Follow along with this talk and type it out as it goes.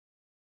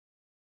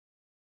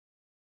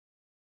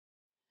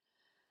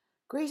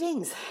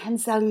Greetings and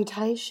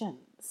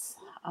salutations.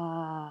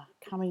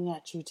 Coming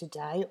at you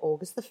today,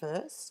 August the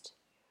 1st,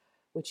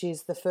 which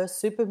is the first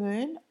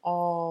supermoon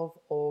of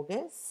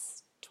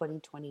August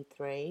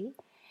 2023,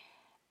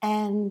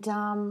 and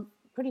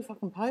pretty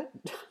fucking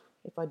potent,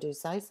 if I do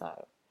say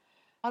so.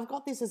 I've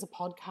got this as a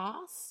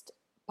podcast,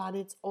 but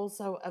it's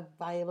also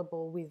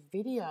available with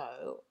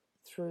video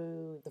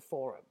through the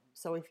forum.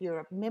 So if you're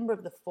a member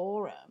of the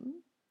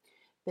forum,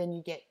 then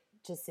you get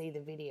to see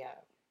the video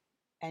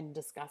and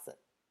discuss it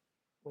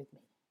with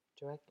me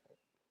directly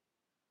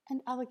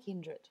and other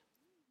kindred.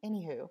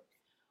 Anywho,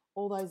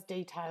 all those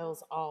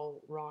details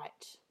I'll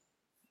write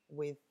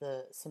with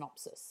the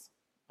synopsis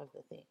of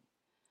the thing.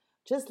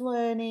 Just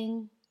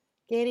learning,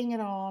 getting it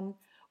on.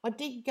 I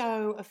did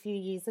go a few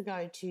years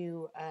ago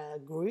to a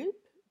group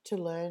to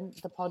learn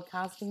the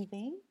podcasting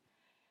thing,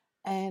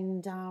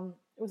 and it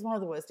was one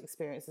of the worst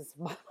experiences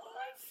of my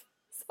life.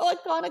 So I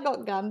kind of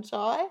got gun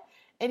shy.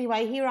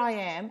 Anyway, here I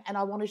am, and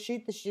I want to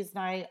shoot the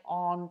shiznay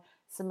on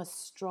some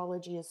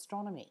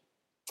astronomy.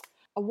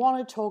 I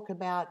want to talk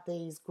about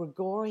these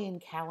Gregorian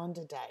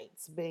calendar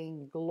dates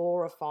being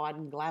glorified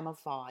and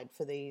glamified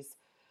for these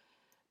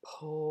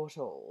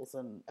portals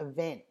and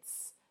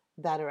events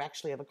that are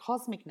actually of a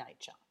cosmic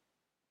nature.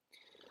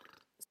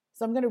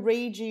 So I'm going to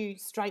read you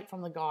straight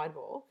from the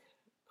guidebook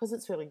because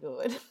it's really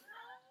good,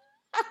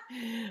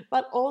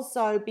 but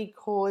also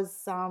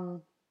because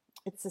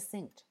it's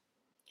succinct.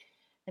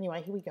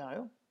 Anyway, here we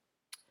go.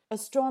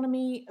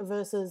 Astronomy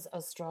versus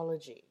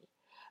astrology.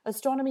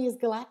 Astronomy is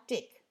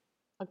galactic,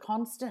 a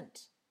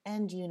constant,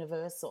 and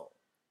universal.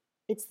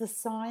 It's the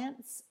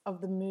science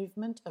of the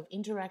movement of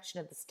interaction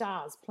of the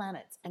stars,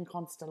 planets, and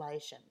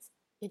constellations.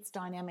 It's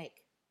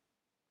dynamic.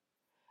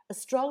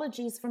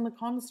 Astrology is from a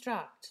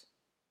construct.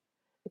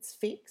 It's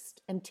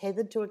fixed and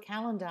tethered to a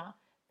calendar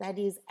that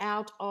is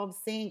out of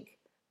sync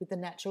with the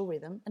natural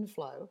rhythm and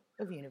flow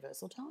of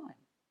universal time.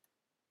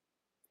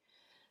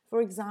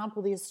 For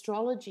example,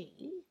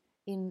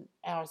 in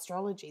our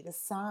astrology, the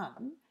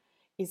sun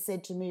is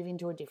said to move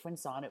into a different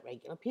sign at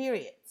regular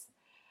periods.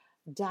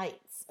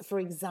 Dates,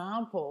 for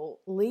example,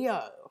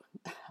 Leo,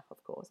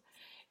 of course,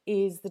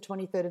 is the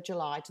 23rd of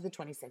July to the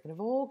 22nd of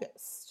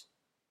August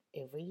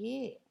every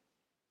year.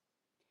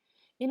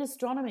 In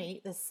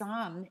astronomy, the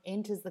sun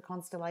enters the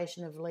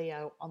constellation of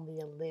Leo on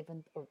the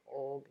 11th of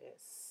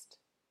August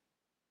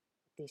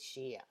this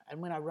year. And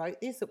when I wrote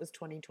this, it was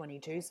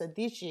 2022. So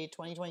this year,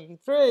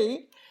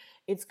 2023,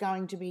 it's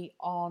going to be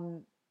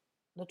on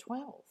the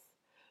 12th.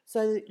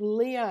 So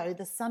Leo,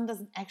 the sun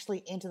doesn't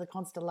actually enter the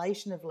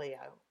constellation of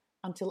Leo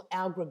until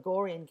our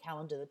Gregorian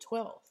calendar, the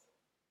 12th.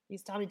 You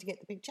starting to get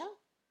the picture?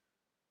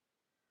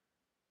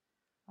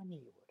 I knew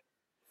you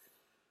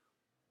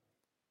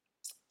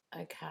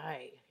would.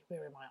 Okay,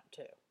 where am I up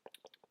to?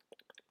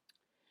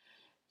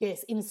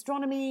 Yes, in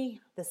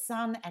astronomy, the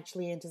sun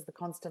actually enters the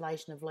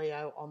constellation of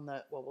Leo on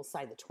we'll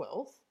say the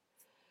 12th.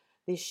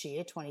 This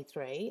year,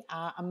 23,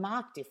 a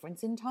marked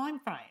difference in time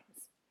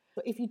frames.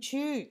 So if you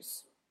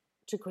choose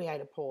to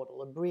create a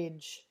portal, a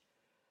bridge,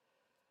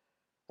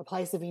 a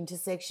place of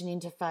intersection,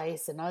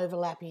 interface, and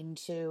overlap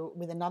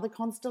with another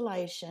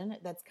constellation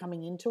that's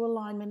coming into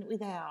alignment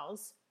with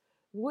ours,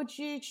 would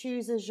you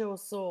choose as your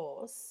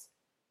source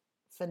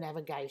for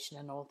navigation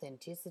and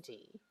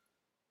authenticity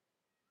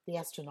the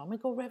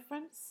astronomical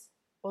reference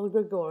or the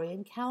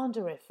Gregorian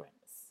calendar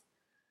reference?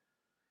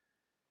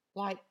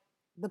 Like,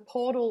 the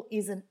portal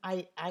is an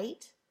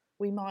 8-8.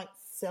 We might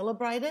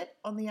celebrate it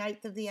on the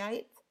 8th of the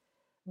 8th,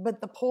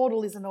 but the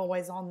portal isn't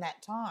always on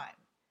that time.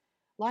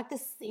 Like the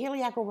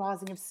Heliacal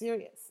Rising of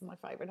Sirius, my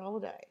favourite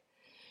holiday.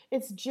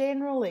 It's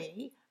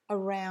generally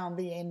around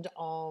the end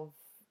of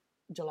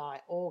July,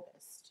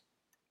 August.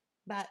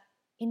 But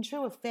in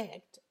true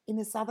effect, in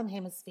the Southern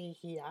Hemisphere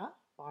here,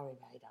 fire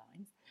away,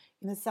 darlings,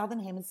 in the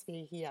Southern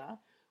Hemisphere here,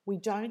 we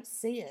don't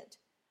see it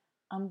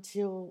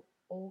until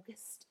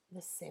August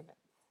the 7th.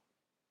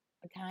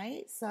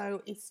 Okay,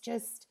 so it's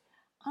just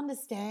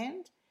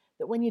understand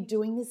that when you're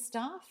doing this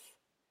stuff,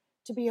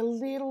 to be a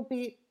little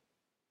bit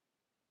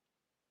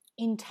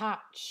in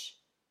touch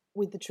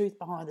with the truth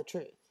behind the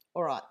truth.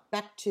 All right,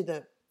 back to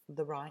the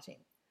writing.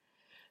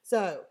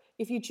 So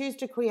if you choose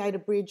to create a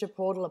bridge, a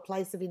portal, a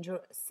place of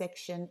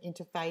intersection,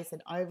 interface,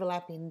 and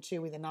overlap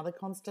with another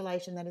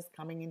constellation that is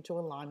coming into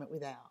alignment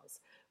with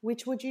ours,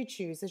 which would you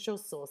choose as your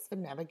source for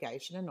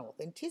navigation and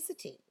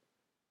authenticity?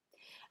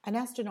 An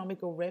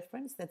astronomical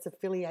reference that's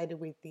affiliated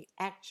with the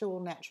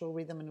actual natural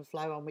rhythm and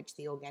flow on which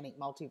the organic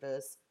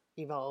multiverse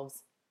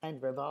evolves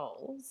and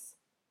revolves,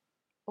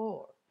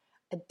 or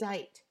a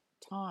date,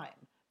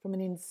 time from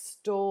an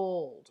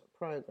installed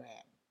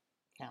program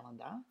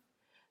calendar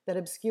that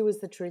obscures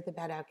the truth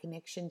about our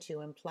connection to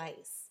and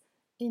place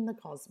in the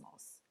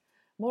cosmos,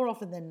 more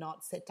often than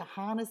not set to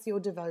harness your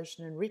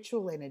devotion and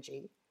ritual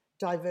energy,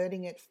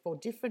 diverting it for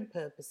different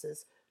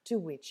purposes to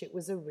which it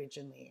was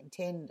originally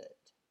intended.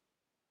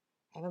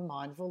 Have a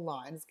mindful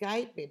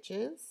Lionsgate,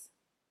 bitches.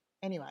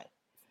 Anyway,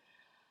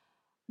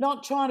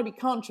 not trying to be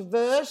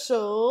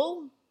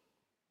controversial,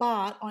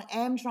 but I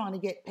am trying to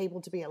get people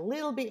to be a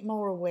little bit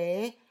more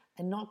aware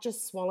and not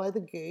just swallow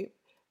the goop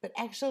but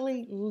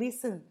actually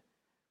listen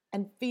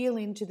and feel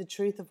into the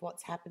truth of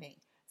what's happening.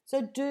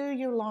 So do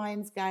your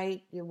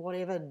Lionsgate, your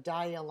whatever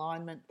day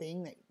alignment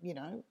thing that, you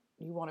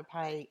want to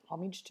pay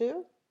homage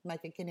to,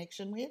 make a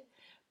connection with,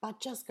 but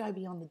just go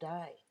beyond the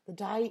day. The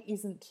day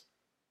isn't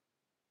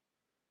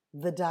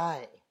the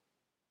day.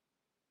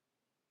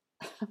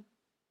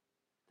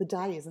 The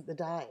day isn't the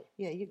day.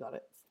 Yeah, you got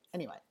it.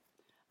 Anyway.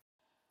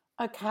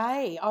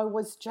 Okay, I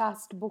was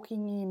just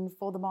booking in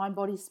for the Mind,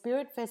 Body,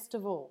 Spirit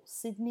Festival.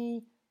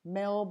 Sydney,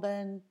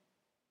 Melbourne,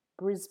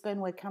 Brisbane,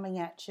 we're coming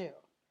at you.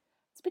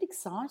 It's a bit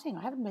exciting.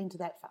 I haven't been to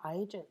that for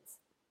ages.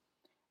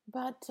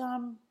 But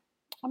I'm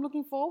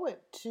looking forward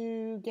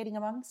to getting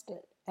amongst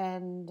it.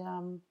 And,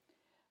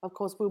 of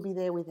course, we'll be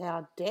there with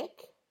our deck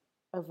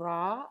of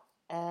Ra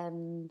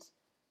and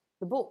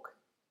the book,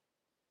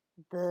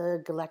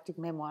 the Galactic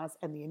Memoirs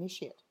and the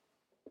Initiate.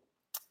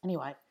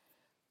 Anyway,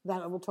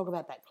 we'll talk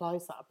about that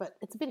closer, but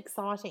it's a bit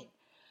exciting.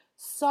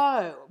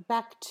 So,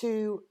 back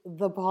to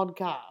the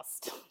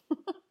podcast.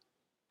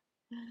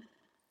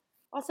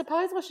 I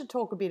suppose I should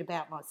talk a bit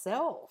about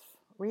myself,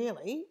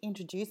 really,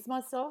 introduce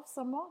myself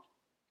somewhat.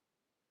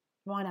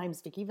 My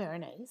name's Vicky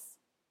Vernice.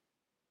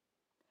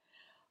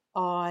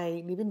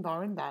 I live in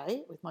Byron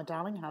Bay with my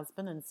darling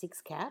husband and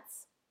 6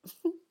 cats.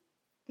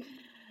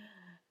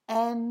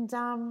 And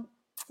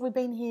we've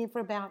been here for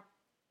about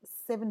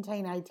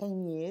 17,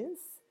 18 years.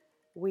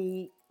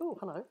 We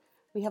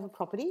have a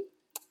property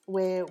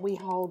where we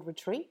hold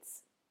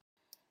retreats.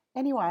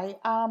 Anyway,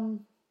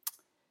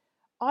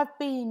 I've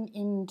been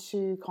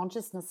into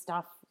consciousness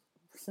stuff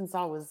since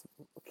I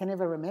can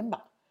ever remember.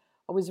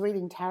 I was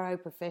reading tarot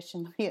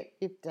professionally at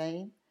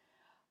 15.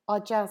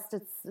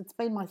 It's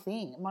been my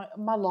thing.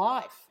 My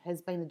life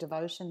has been a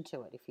devotion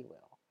to it, if you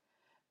will.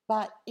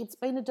 But it's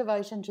been a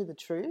devotion to the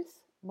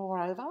truth.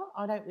 Moreover,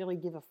 I don't really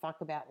give a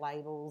fuck about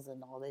labels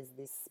and, there's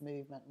this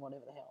movement and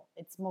whatever the hell.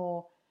 It's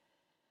more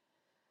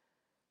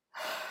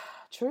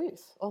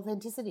truth,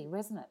 authenticity,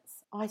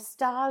 resonance. I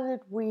started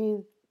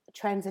with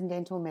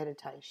transcendental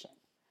meditation.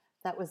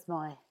 That was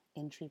my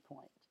entry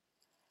point.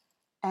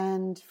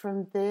 And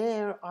from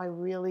there, I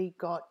really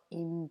got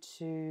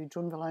into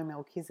Drunvalo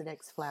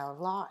Melchizedek's Flower of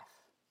Life.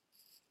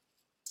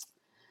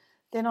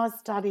 Then I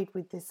studied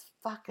with this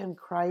fucking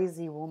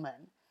crazy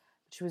woman.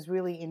 She was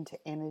really into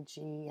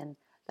energy, and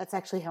that's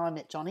actually how I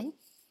met Johnny,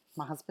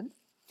 my husband.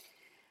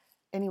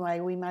 Anyway,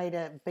 we made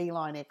a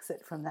beeline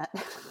exit from that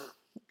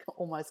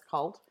almost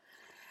cult.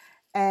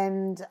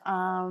 And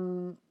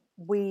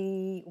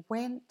we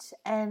went,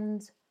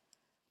 and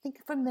I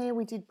think from there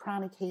we did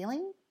pranic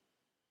healing,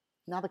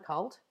 another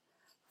cult.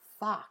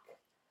 Fuck.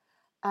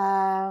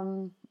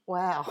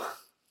 Wow.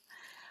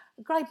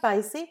 Great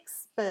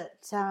basics,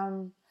 but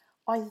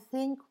I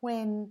think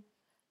when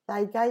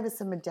they gave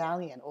us a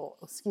medallion,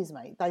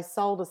 they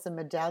sold us a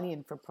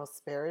medallion for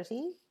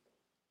prosperity,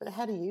 but it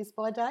had a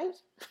use-by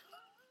date.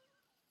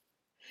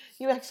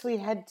 You actually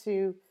had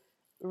to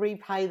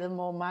repay them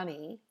more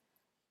money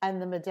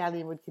and the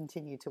medallion would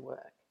continue to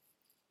work.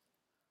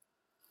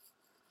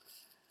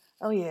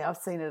 Oh, yeah, I've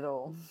seen it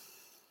all.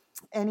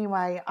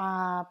 Anyway,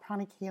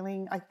 pranic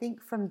healing, I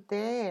think from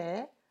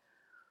there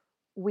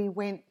we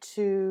went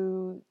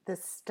to the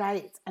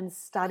States and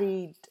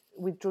studied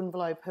with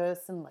Drunvalo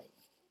personally.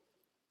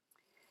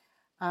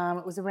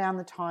 It was around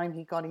the time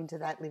he got into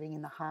that living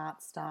in the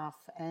heart stuff,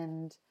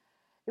 and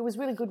it was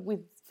really good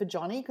for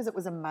Johnny because it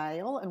was a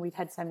male and we'd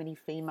had so many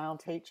female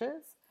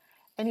teachers.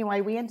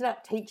 Anyway, we ended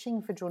up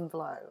teaching for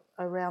Drunvalo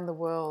around the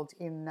world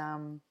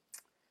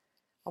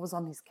I was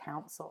on his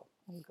council.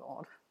 Oh,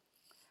 God.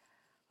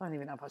 I don't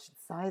even know if I should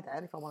say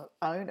that, if I want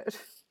to own it.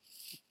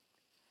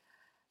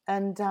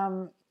 And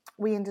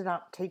we ended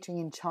up teaching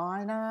in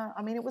China.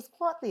 I mean, it was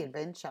quite the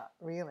adventure,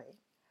 really.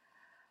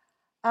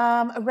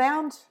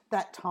 Around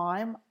that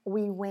time,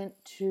 we went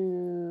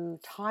to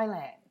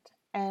Thailand,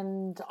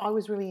 and I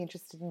was really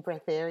interested in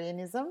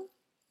breatharianism.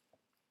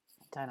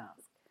 Don't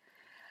ask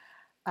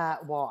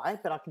why,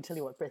 but I can tell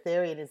you what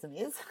breatharianism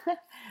is.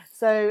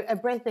 So a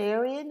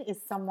breatharian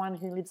is someone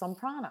who lives on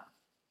prana,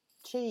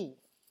 chi,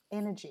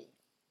 energy,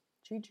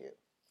 juju.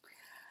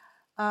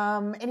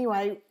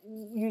 Anyway,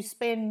 you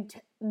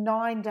spend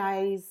 10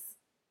 days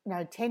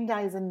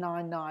and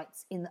 9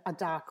 nights in a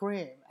dark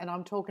room. And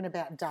I'm talking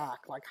about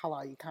dark, like,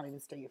 hello, you can't even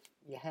see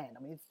your hand.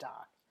 I mean, it's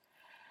dark.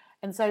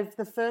 And so for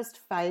the first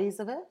phase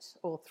of it,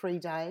 or 3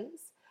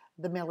 days,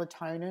 the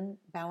melatonin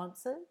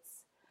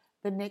balances.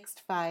 The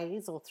next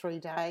phase, or 3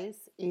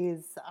 days,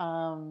 is,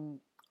 I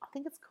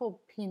think it's called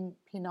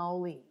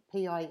pinole,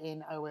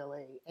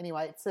 Pinole.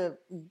 Anyway, it's a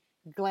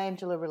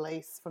glandular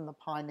release from the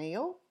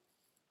pineal,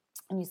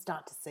 and you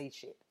start to see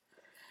shit.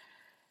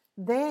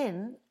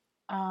 Then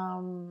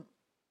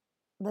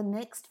the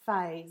next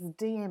phase,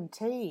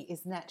 DMT,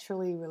 is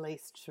naturally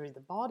released through the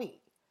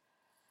body.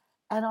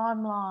 And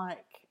I'm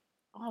like,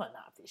 I don't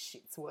know if this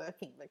shit's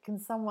working, but can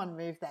someone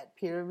move that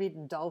pyramid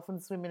and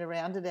dolphins swimming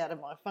around it out of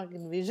my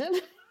fucking vision?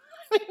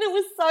 I mean, it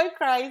was so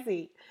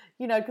crazy,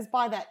 because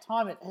by that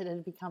time it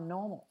had become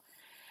normal.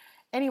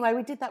 Anyway,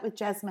 we did that with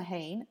Jazz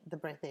Maheen, the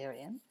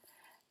breatharian,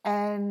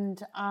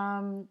 and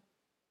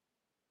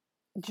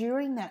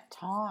during that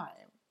time,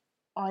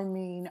 I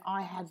mean,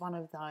 I had one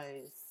of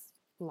those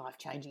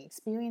life-changing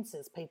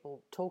experiences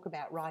people talk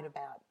about, write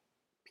about,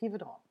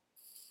 pivot on.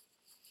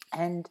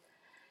 And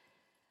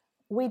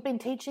we'd been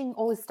teaching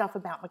all this stuff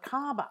about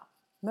Merkaba,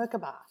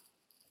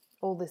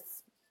 all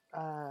this,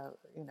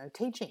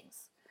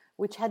 teachings,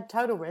 which had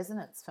total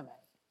resonance for me.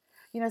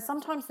 You know,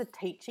 sometimes the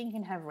teaching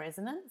can have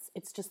resonance.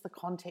 It's just the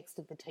context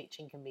of the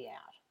teaching can be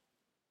out.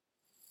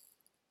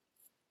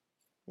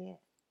 Yeah,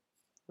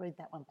 read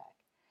that one back.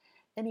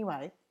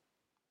 Anyway,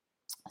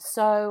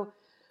 so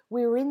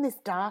we were in this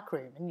dark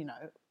room and,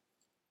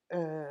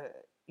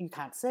 you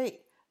can't see,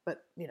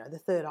 but, the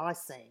third eye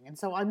seeing. And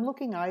so I'm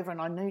looking over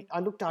and I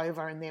looked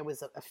over and there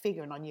was a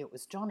figure and I knew it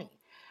was Johnny.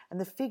 And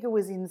the figure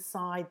was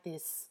inside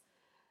this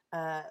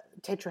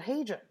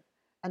tetrahedron,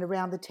 and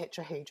around the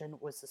tetrahedron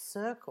was a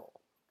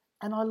circle.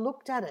 And I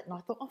looked at it and I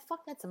thought, oh,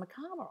 fuck, that's a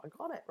macabre. I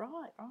got it,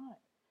 right.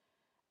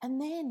 And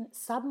then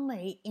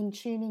suddenly, in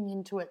tuning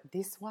into it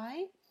this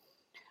way,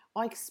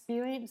 I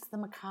experienced the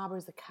macabre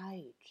as a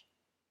cage.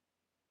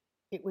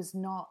 It was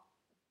not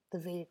the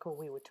vehicle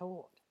we were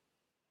taught.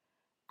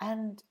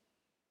 And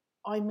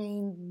I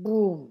mean,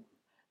 boom,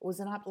 it was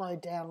an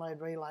upload,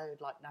 download, reload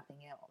like nothing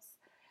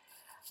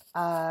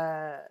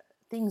else.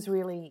 Things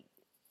really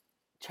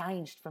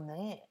changed from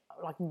there.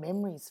 Like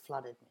memories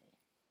flooded me.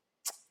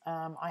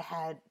 I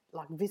had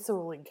like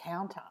visceral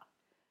encounter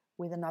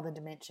with another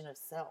dimension of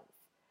self.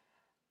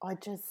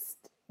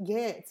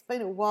 It's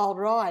been a wild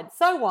ride.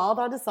 So wild,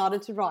 I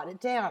decided to write it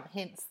down,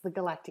 hence the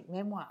Galactic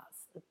Memoirs.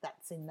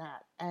 That's in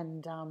that.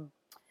 And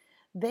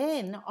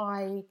then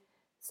I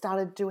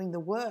started doing the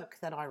work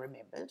that I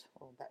remembered,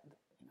 or that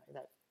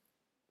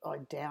I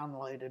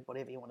downloaded,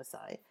 whatever you want to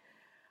say,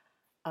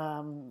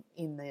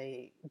 in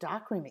the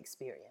darkroom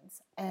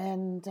experience.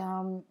 And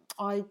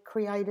I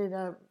created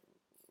a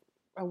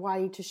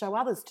way to show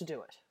others to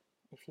do it,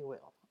 if you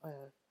will,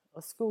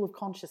 a school of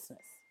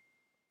consciousness.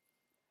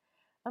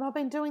 And I've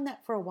been doing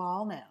that for a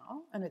while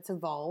now, and it's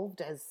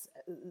evolved as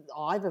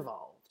I've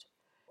evolved.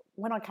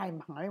 When I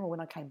came home, or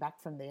when I came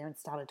back from there and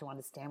started to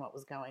understand what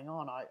was going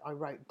on, I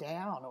wrote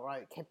down, or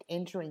I kept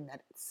entering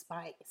that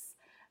space,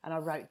 and I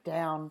wrote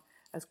down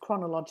as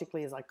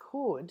chronologically as I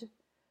could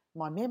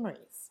my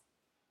memories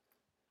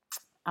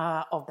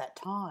of that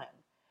time.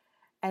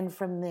 And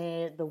from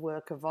there, the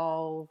work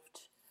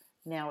evolved.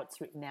 Now it's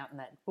written out in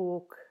that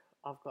book.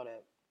 I've got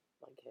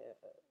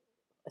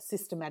a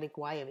systematic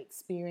way of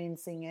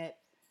experiencing it.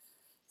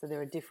 So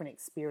there are different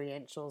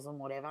experientials and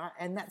whatever.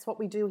 And that's what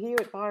we do here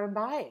at Byron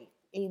Bay,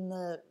 in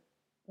the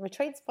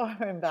retreats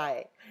Byron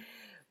Bay.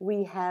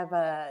 We have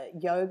a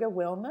yoga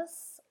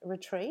wellness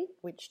retreat,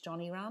 which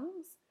Johnny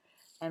runs.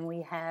 And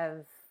we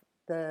have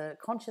the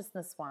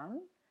consciousness one,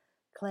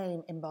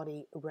 Clean,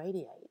 Embody,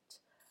 Radiate.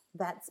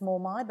 That's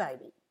more my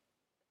baby.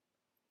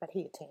 But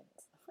he attends.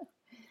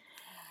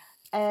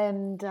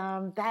 And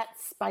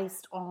that's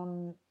based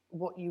on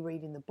what you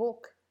read in the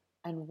book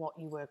and what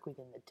you work with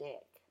in the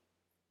deck.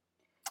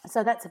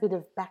 So that's a bit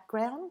of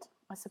background,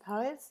 I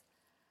suppose.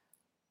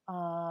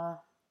 I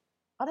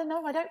don't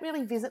know. I don't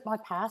really visit my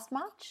past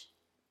much.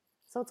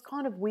 So it's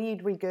kind of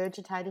weird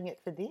regurgitating it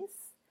for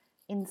this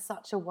in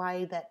such a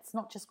way that's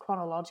not just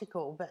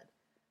chronological but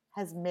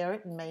has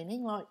merit and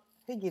meaning. Like,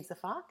 who gives a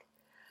fuck?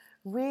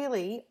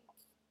 Really,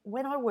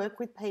 when I work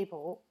with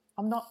people,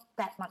 I'm not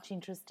that much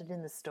interested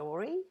in the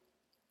story,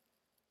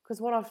 because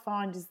what I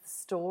find is the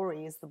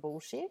story is the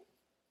bullshit.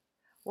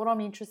 What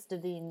I'm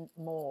interested in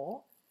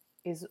more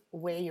is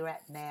where you're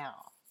at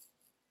now.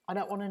 I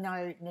don't want to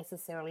know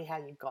necessarily how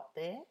you got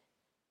there.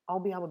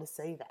 I'll be able to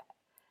see that.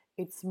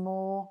 It's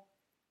more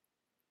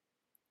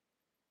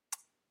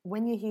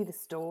when you hear the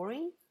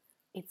story,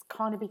 it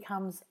kind of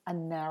becomes a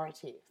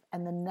narrative,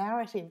 and the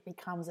narrative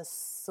becomes a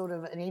sort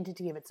of an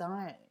entity of its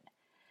own.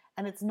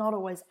 And it's not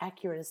always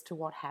accurate as to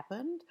what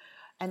happened.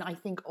 And I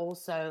think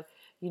also,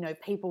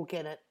 people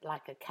get it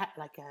like a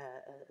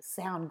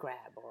sound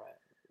grab, or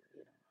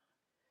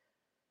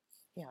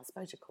I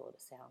suppose you call it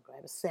a sound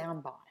grab, a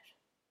sound bite,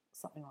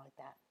 something like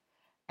that,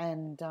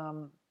 and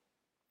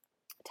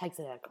takes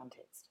it out of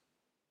context.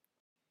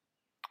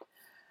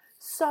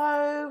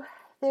 So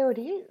there it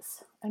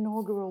is,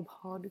 inaugural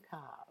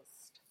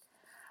podcast.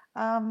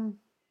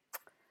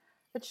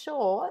 It's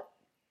short,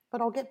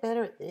 but I'll get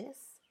better at this.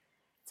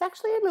 It's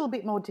actually a little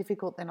bit more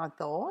difficult than I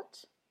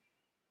thought,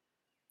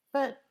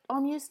 but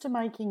I'm used to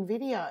making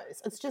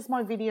videos. It's just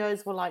my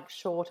videos were like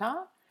shorter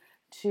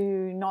to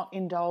not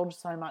indulge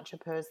so much a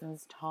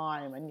person's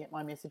time and get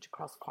my message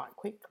across quite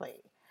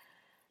quickly.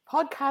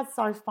 Podcasts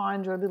I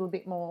find are a little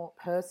bit more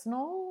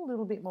personal, a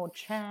little bit more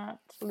chat,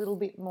 a little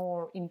bit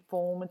more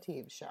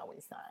informative, shall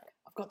we say.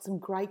 I've got some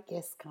great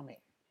guests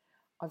coming.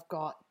 I've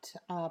got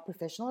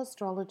professional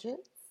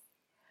astrologers.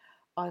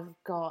 I've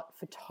got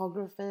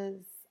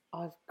photographers.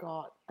 I've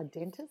got a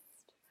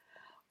dentist.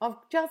 I've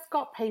just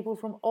got people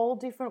from all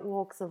different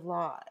walks of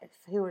life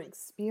who are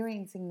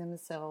experiencing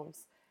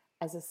themselves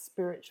as a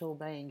spiritual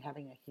being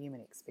having a human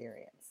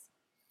experience.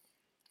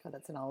 God,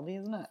 that's an oldie,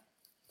 isn't it?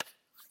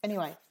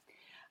 Anyway,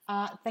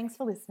 thanks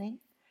for listening,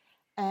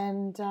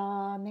 and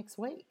next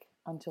week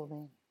Until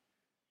then.